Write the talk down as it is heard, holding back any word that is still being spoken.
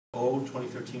O,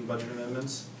 2013 budget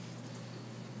amendments.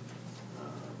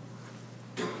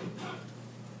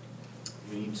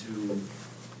 We need to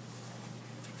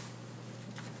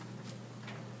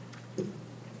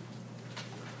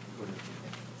go ahead.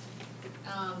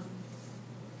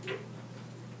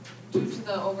 Due to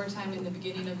the overtime in the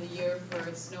beginning of the year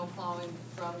for snow plowing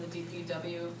from the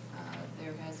DPW,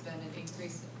 there has been an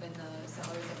increase in the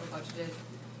salaries that were budgeted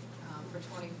for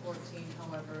 2014.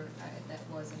 However, that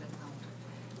was an account.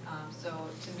 So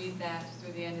to meet that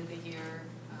through the end of the year,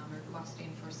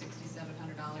 requesting for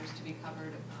 $6,700 to be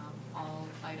covered, all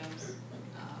items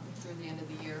through the end of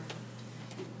the year.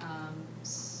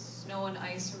 Snow and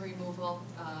ice removal,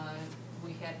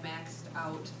 we had maxed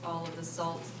out all of the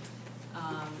salt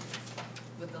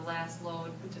with the last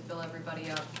load to fill everybody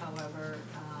up. However,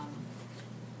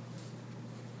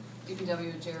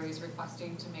 DPW Jerry is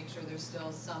requesting to make sure there's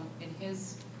still some in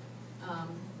his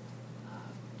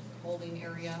holding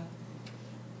area,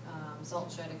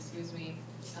 salt shed, excuse me,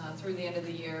 through the end of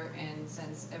the year, and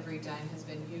since every dime has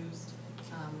been used,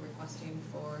 requesting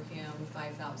for him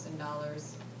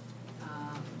 $5,000.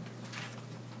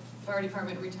 Fire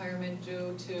department retirement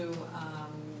due to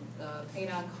the paid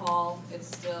on call. It's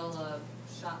still a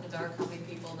shot in the dark how many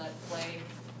people that play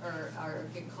or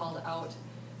get called out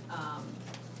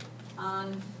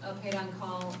on a paid on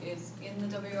call is in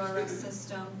the WRS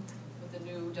system. With the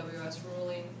new WRS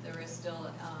ruling, there is still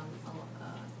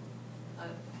a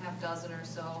half dozen or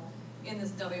so in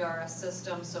this WRS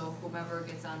system, so whomever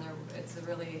gets on there, it's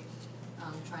really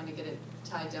trying to get it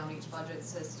tied down each budget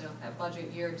system, at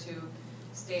budget year to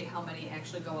state how many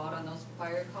actually go out on those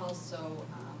fire calls. So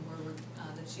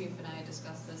the chief and I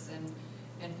discussed this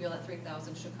and feel that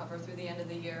 $3,000 should cover through the end of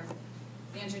the year.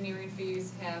 The engineering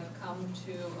fees have come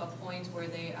to a point where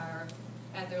they are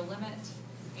at their limit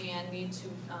and need to,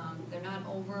 they're not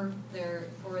over there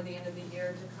for the end of the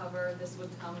year to cover. This would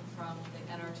come from the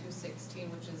NR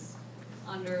 216, which is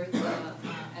under the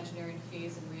engineering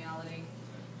fees in reality,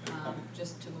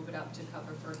 just to move it up to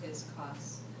cover for his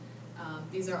costs.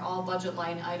 These are all budget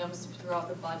line items throughout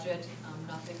the budget,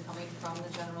 nothing coming from the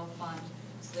general fund.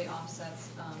 So the offsets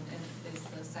and is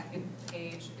the second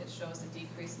page. It shows a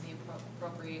decrease in the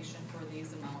appropriation for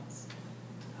these amounts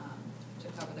to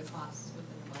cover the costs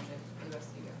within the budget for the rest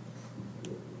of the year.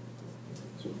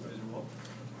 Supervisor Wolf?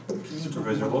 Can you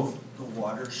Supervisor Wolf? The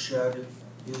watershed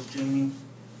is, Jamie,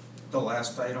 the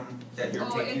last item that you're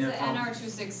taking it from? Oh, it's the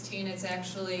NR 216. It's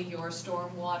actually your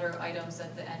stormwater items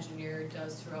that the engineer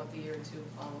does throughout the year to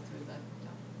follow through that.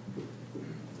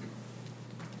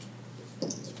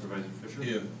 Supervisor Fisher?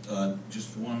 Yeah,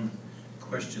 just one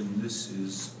question. This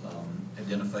is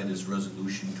identified as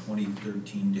resolution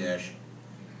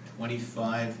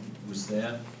 2013-25. Was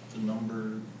that the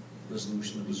number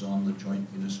resolution that was on the joint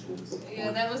municipal report?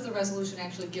 Yeah, that was the resolution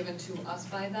actually given to us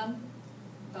by them,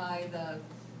 by the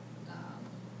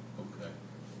Okay.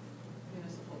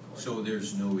 municipal court. So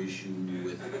there's no issue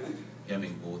with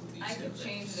having both of these I have could that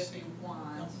change it if you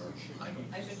want. number?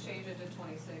 I should change it to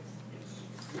 26.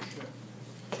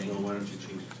 Change Well, it. why don't you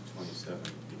change it to 27,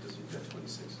 because you've got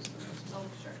 26 as the next one. Oh,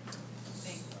 sure.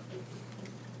 Thanks.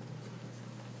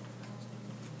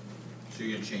 So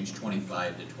you're gonna change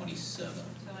 25 to 27.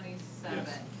 27,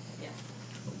 yes.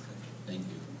 Okay, thank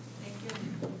you. Thank you.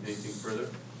 Anything further?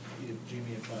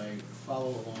 Jamie, if I follow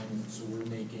along, so we're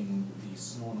making the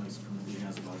snow and ice currently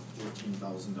has about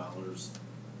 $14,000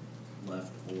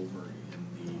 left over in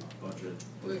the budget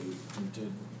that we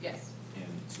printed, Yes,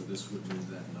 and so this would move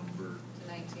that number. to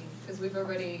 19, because we've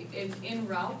already, in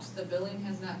route, the billing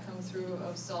has not come through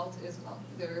of salt,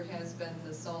 there has been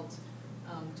the salt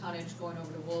tonnage going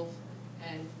over to Wolf,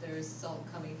 and there's salt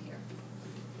coming here.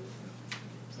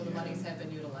 So the monies have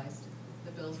been utilized,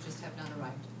 the bills just have not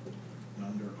arrived. And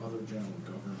under other general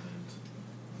government,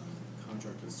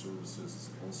 contracted services is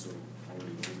also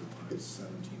already over by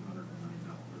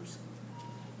 $1,709.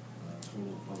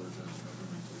 Total other general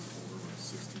government is over by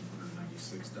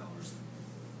 $1,696.75.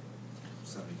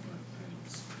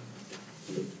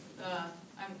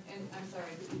 I'm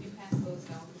sorry, did you pass those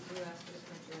down? You asked for the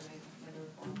printer and I never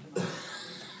formed them out.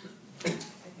 I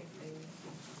think they.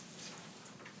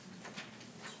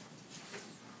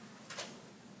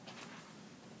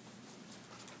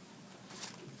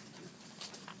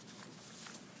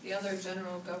 The other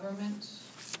general government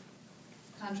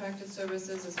contracted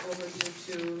services is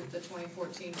overdue to the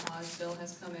 2014 pause bill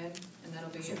has come in, and that'll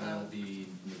be So that'll be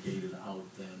negated out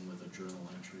then with a journal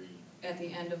entry. at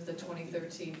the end of the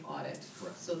 2013 audit.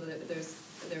 Correct. So that there is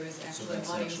So actually that's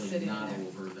money actually sitting in not there.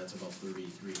 over, that's about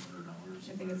 $3,300.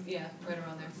 I think it's, yeah, right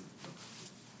around there.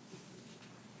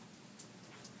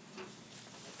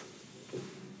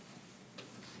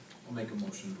 I'll make a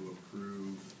motion to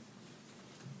approve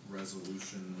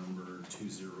resolution number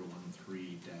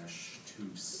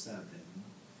 2013-27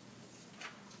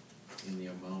 in the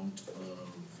amount of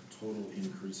total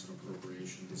increase in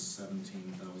appropriations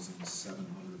 $17,700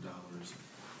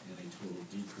 and a total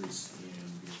decrease in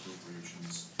the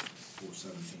appropriations for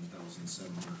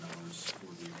 $17,700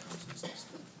 for the accounts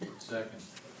assistant. Second.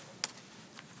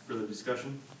 Further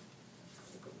discussion?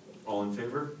 All in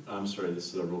favor? I'm sorry,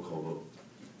 this is a roll call vote.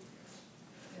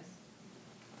 Yes.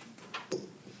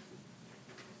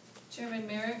 Chairman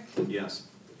Merrick, Yes.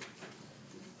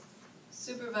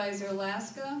 Supervisor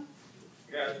Laska,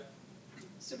 Yes.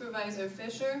 Supervisor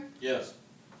Fisher, Yes.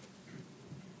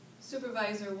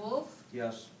 Supervisor Wolf,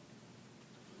 Yes.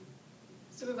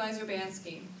 Supervisor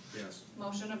Bansky. Yes.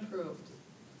 Motion approved.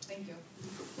 Thank you.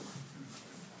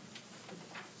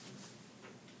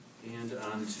 And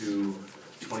on to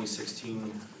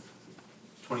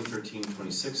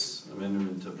 2013-26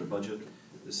 amendment of the budget.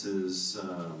 This is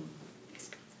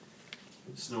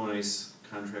snow and ice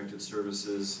contracted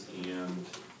services and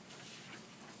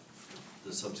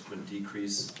the subsequent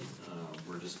decrease.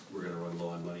 We're gonna run low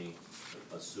on money,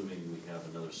 assuming we have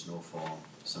another snowfall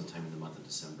sometime in the month of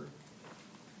December.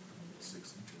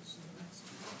 6 inches in the next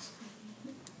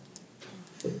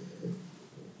 2 months.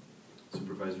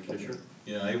 Supervisor Fisher?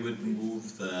 Yeah, I would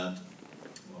move that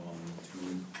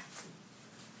to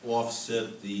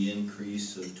offset the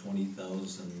increase of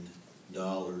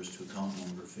 $20,000 to account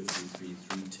number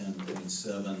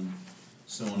 53310.7,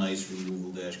 snow and ice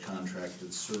removal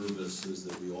contracted services,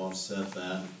 that we offset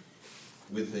that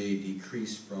with a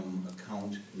decrease from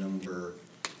account number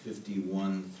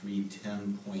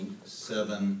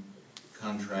 51310.7,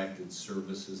 contracted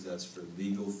services, that's for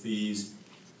legal fees.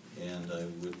 And I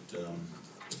would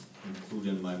include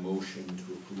in my motion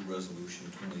to approve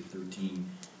resolution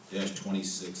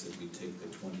 2013-26 that we take the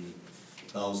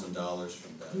 $20,000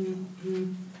 from that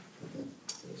account.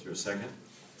 Is there a second?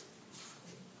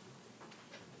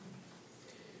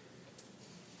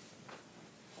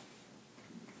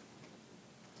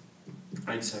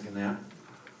 I'd second that.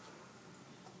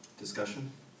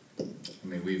 Discussion? I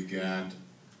mean, we've got,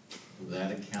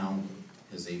 that account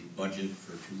has a budget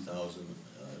for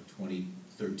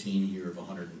 2013 here of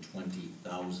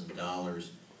 $120,000.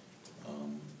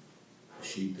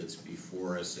 Sheet that's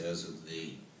before us as of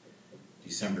the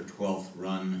December 12th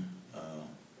run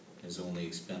has only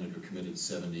expended or committed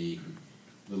a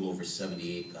little over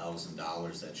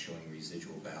 $78,000. That's showing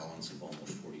residual balance of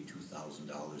almost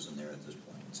 $42,000 in there at this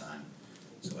point in time.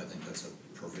 So I think that's a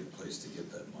perfect place to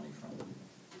get that money from.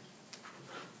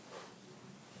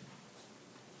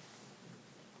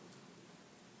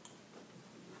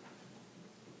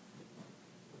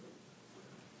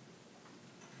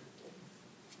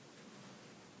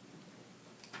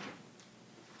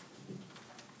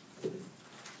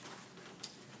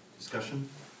 Discussion?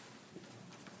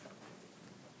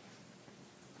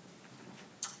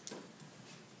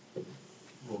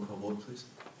 Roll call vote, please.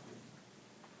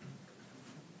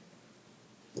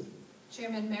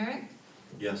 Chairman Merrick,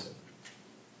 Yes.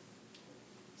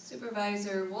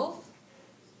 Supervisor Wolf,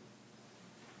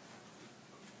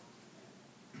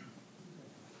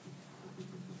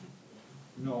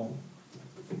 No.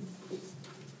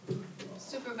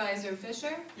 Supervisor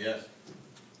Fisher, Yes.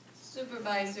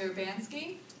 Supervisor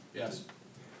Bansky, Yes.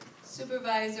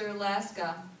 Supervisor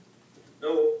Laska.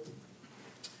 No.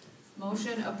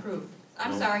 Motion approved.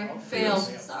 I'm No. sorry, failed,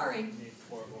 Fails. sorry. Need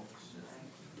 4 votes.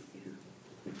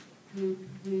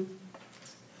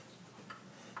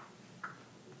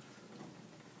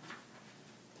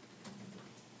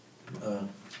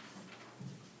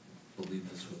 Believe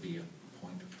this would be a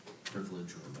point of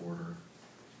privilege or order.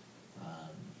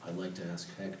 I'd like to ask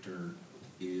Hector,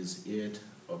 is it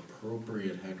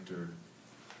appropriate, Hector,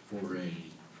 for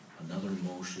another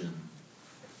motion,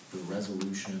 the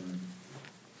resolution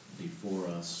before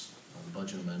us, the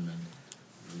budget amendment,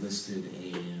 listed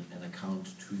an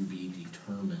account to be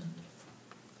determined?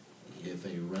 If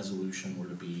a resolution were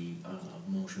to be, a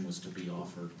motion was to be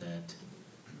offered that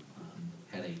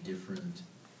had a different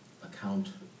account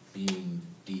being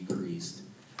decreased,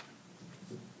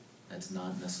 that's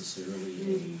not necessarily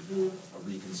a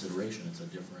reconsideration, it's a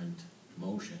different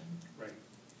motion. Right.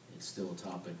 It's still a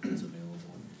topic that's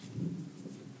available.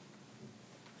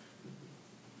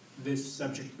 This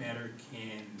subject matter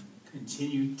can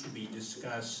continue to be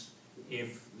discussed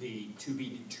if the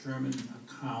to-be-determined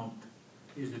account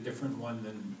is a different one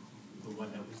than the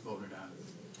one that was voted on.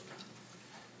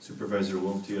 Supervisor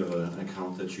Wolf, do you have an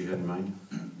account that you had in mind?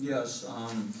 Yes,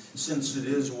 since it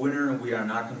is winter and we are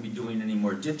not gonna be doing any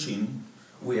more ditching,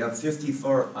 We have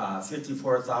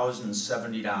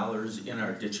 $54,070 in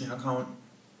our ditching account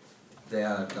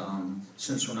that,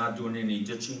 since we're not doing any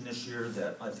ditching this year,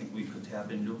 that I think we could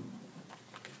tap into.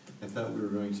 I thought we were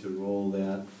going to roll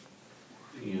that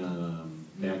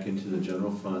back into the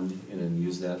general fund and then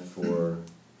use that for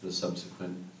the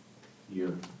subsequent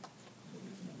year.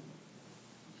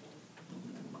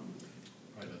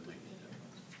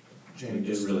 Jamie,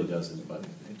 It really doesn't, but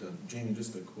Jamie,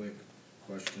 just a quick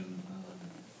question.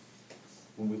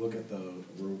 When we look at the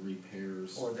road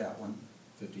repairs, Or that one.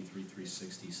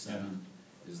 53,367,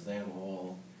 Is that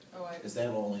all, Oh, is that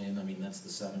all in? I mean, that's the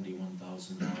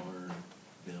 $71,000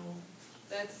 bill.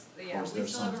 that's, yeah, Or is we there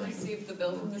still haven't something- received the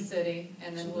bill from the city,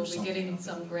 and then So we'll there's be getting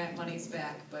something- some grant monies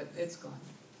back, but it's gone.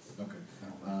 okay.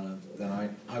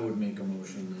 Then I would make a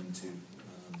motion then to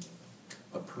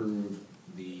Approve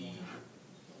the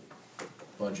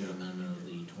budget amendment of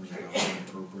the 20,000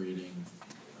 appropriating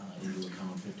into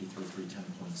account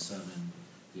 53,310.7.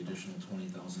 The additional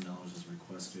 $20,000 is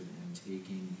requested and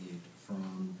taking it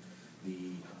from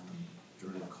the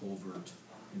Jordan Culvert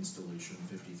installation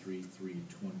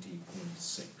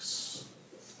 53,320.6.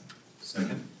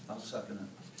 second, I'll second it.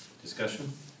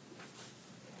 discussion?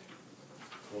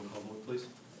 Roll call vote, please.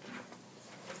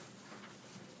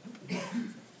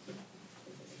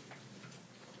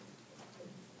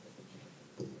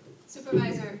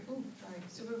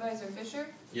 Supervisor Fisher,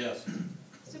 Yes.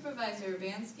 Supervisor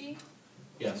Vansky,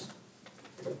 Yes.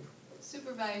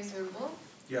 Supervisor Wolf,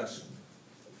 Yes.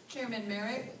 Chairman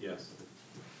Merritt, Yes.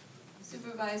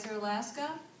 Supervisor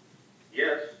Alaska,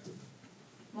 yes,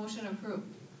 motion approved.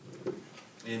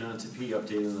 And on to P,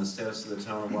 update on the status of the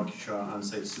town of Waukesha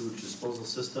on-site sewage disposal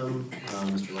system.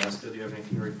 Mr. Laska, do you have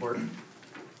anything to report?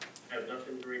 I have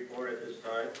nothing to report at this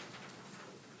time.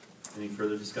 Any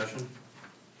further discussion?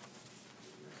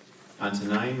 On to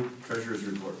 9, treasurer's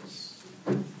reports.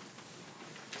 I have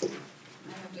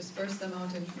dispersed them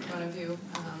out in front of you.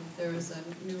 There is a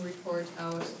new report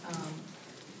out,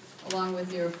 along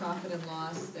with your profit and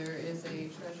loss. There is a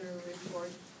treasurer report.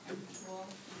 Well,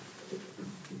 that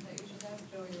you should have,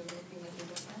 Joe, you're looking at the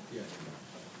document? Yeah.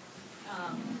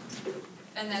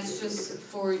 And that's just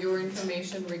for your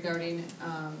information regarding,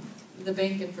 the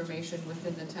bank information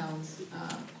within the towns,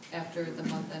 after the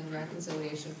month-end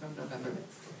reconciliation from November.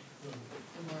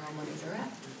 And where all monies are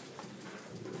at.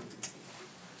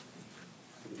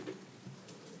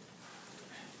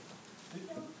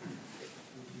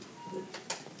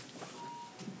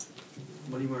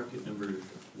 Money market number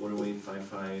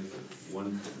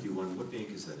 10855-151, what bank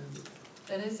is that in?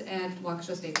 That is at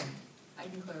Waukesha State Bank. I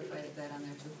can clarify that on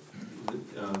there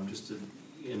too.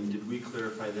 And did we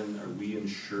clarify then, are we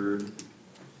insured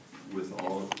with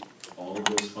all of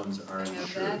those funds are I have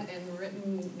insured? that and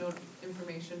written note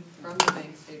information from the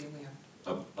bank stating we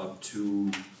are, Up to,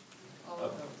 all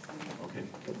of those. okay.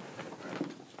 Alright.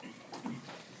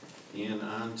 And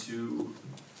on to,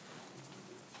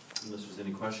 unless there's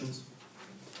any questions?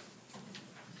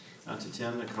 On to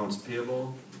 10, accounts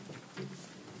payable.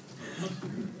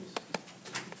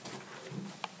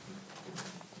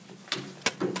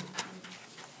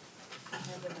 I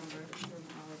have the number from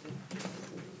all of it.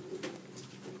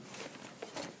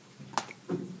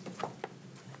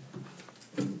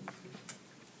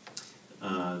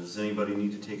 Does anybody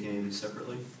need to take any of these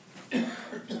separately?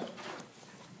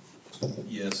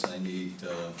 Yes, I need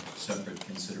separate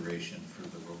consideration for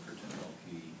the Rokerton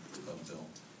LP club bill.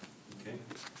 Okay.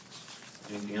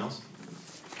 Anything else?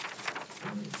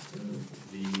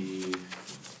 The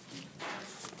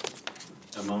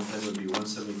amount then would be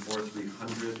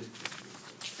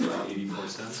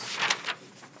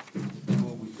 $174,300.84.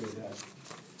 Move we pay that.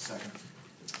 Second.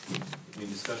 Any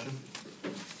discussion?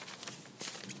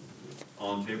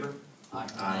 All in favor? Aye.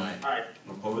 Aye,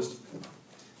 Opposed?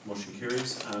 Motion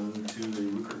carries. On to the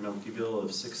Rupert Melke bill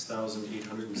of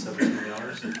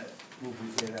 $6,817. Move we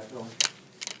pay that bill.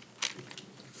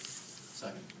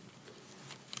 Second.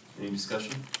 Any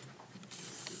discussion?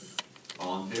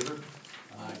 All in favor?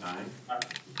 Aye. Aye. Aye.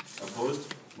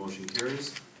 Opposed? Motion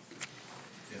carries.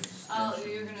 Oh,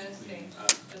 you're gonna abstain,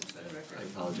 just for the I record.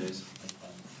 apologize.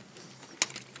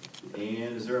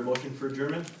 And is there a motion for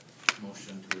adjournment?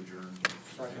 Motion to adjourn.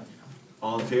 Second.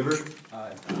 All in favor?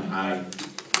 Aye. Aye.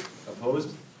 Opposed?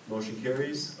 Motion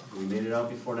carries. We made it out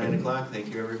before 9 o'clock.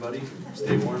 Thank you, everybody.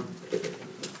 Stay warm.